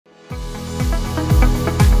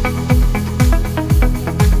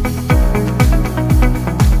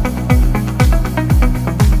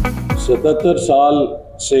77 سال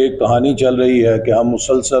سے ایک کہانی چل رہی ہے کہ ہم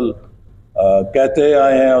مسلسل کہتے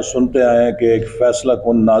آئے ہیں اور سنتے آئے ہیں کہ ایک فیصلہ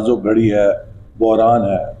کن نازک گھڑی ہے، بحران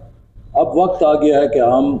ہے۔ اب وقت آ گیا ہے کہ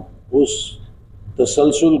ہم اس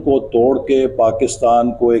تسلسل کو توڑ کے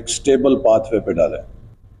پاکستان کو ایک سٹیبل پاتھ وے پہ ڈالیں۔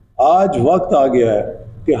 آج وقت آ گیا ہے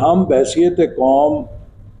کہ ہم بحیثیت قوم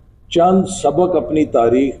چند سبق اپنی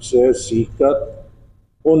تاریخ سے سیکھ کر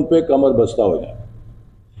ان پہ کمر بستہ ہو جائیں۔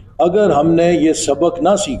 اگر ہم نے یہ سبق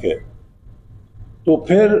نہ سیکھے تو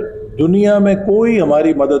پھر دنیا میں کوئی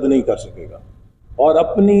ہماری مدد نہیں کر سکے گا اور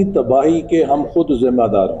اپنی تباہی کے ہم خود ذمہ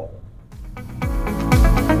دار ہوں۔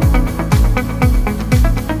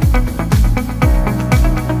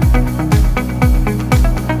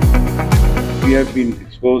 We have been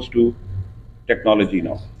exposed to technology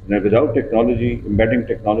now. And without technology, embedding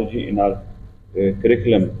technology in our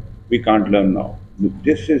curriculum, we can't learn now.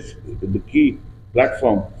 This is the key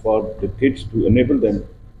platform for the kids to enable them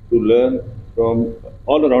to learn from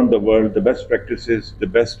all around the world the best practices, the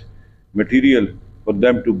best material for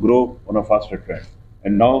them to grow on a faster track.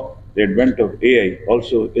 And now the advent of AI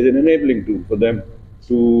also is an enabling tool for them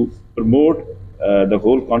to promote the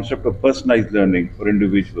whole concept of personalized learning for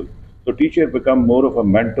individuals. So teachers become more of a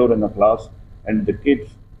mentor in a class, and the kids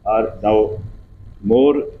are now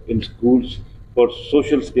more in schools for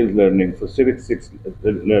social skills learning, for civic skills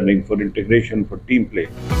learning, for integration, for team play.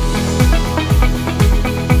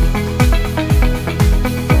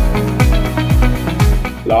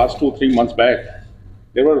 Last 2-3 months back,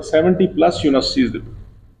 there were 70 plus universities that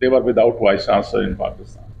they were without vice chancellor in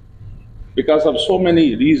Pakistan. Because of so many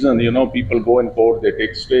reasons, people go in court, they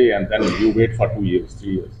take stay, and then you wait for 2 years,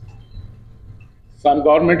 3 years. Some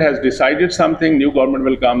government has decided something, new government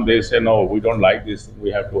will come, they say, no, we don't like this,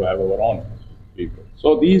 we have to have our own people. So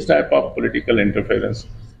these type of political interference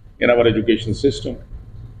in our education system,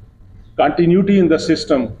 continuity in the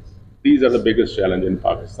system, these are the biggest challenge in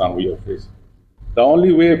Pakistan we are facing. The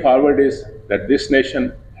only way forward is that this nation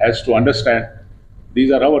has to understand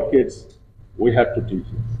these are our kids, we have to teach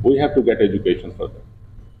them, we have to get education for them.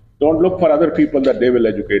 Don't look for other people that they will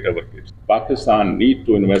educate our kids. Pakistan needs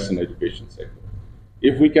to invest in education sector.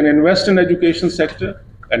 If we can invest in education sector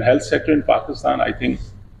and health sector in Pakistan, I think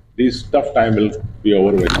this tough time will be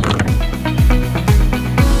over with.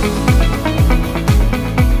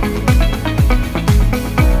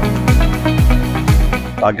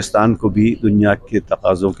 Pakistan کو بھی دنیا کے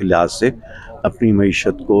تقاضوں کے لحاظ سے اپنی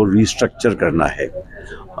معیشت کو ریسٹرکچر کرنا ہے۔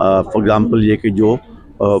 فار ایگزامپل یہ کہ جو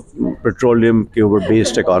پیٹرولیم کے اوپر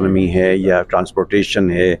بیسڈ اکانومی ہے یا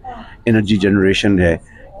ٹرانسپورٹیشن ہے، انرجی جنریشن ہے،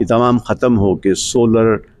 یہ تمام ختم ہو کے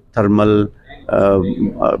solar, thermal,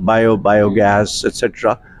 bio gas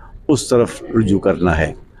etcetera اس طرف رجوع کرنا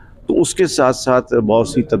ہے۔ تو اس کے ساتھ ساتھ بہت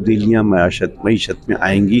سی تبدیلیاں معیشت میں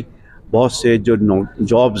آئیں گی، بہت سے جو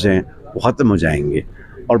جابز ہیں وہ ختم ہو جائیں گے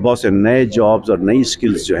اور بہت سے نئے جابز اور نئی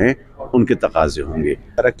سکلز جو ہیں ان کے تقاضے ہوں گے۔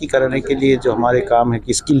 ترقی کرنے کے لیے جو ہمارے کام ہے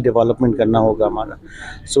کہ اسکل ڈیولپمنٹ کرنا ہوگا ہمارا،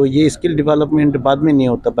 سو یہ اسکل ڈیولپمنٹ بعد میں نہیں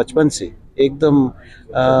ہوتا، بچپن سے ایک دم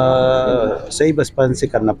صحیح بچپن سے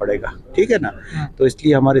کرنا پڑے گا، ٹھیک ہے نا۔ تو اس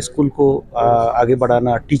لیے ہمارے اسکول کو آگے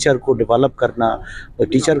بڑھانا، ٹیچر کو ڈیولپ کرنا،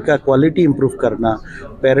 ٹیچر کا کوالٹی امپروو کرنا،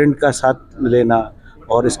 پیرنٹ کا ساتھ لینا،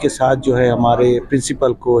 اور اس کے ساتھ جو ہے ہمارے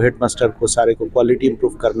پرنسپل کو، ہیڈ ماسٹر کو، سارے کو کوالٹی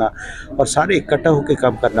امپروو کرنا، اور سارے اکٹھا ہو کے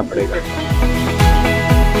کام کرنا پڑے گا۔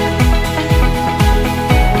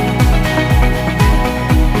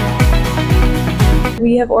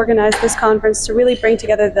 We have organized this conference to really bring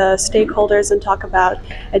together the stakeholders and talk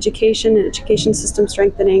about education and education system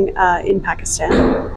strengthening in Pakistan.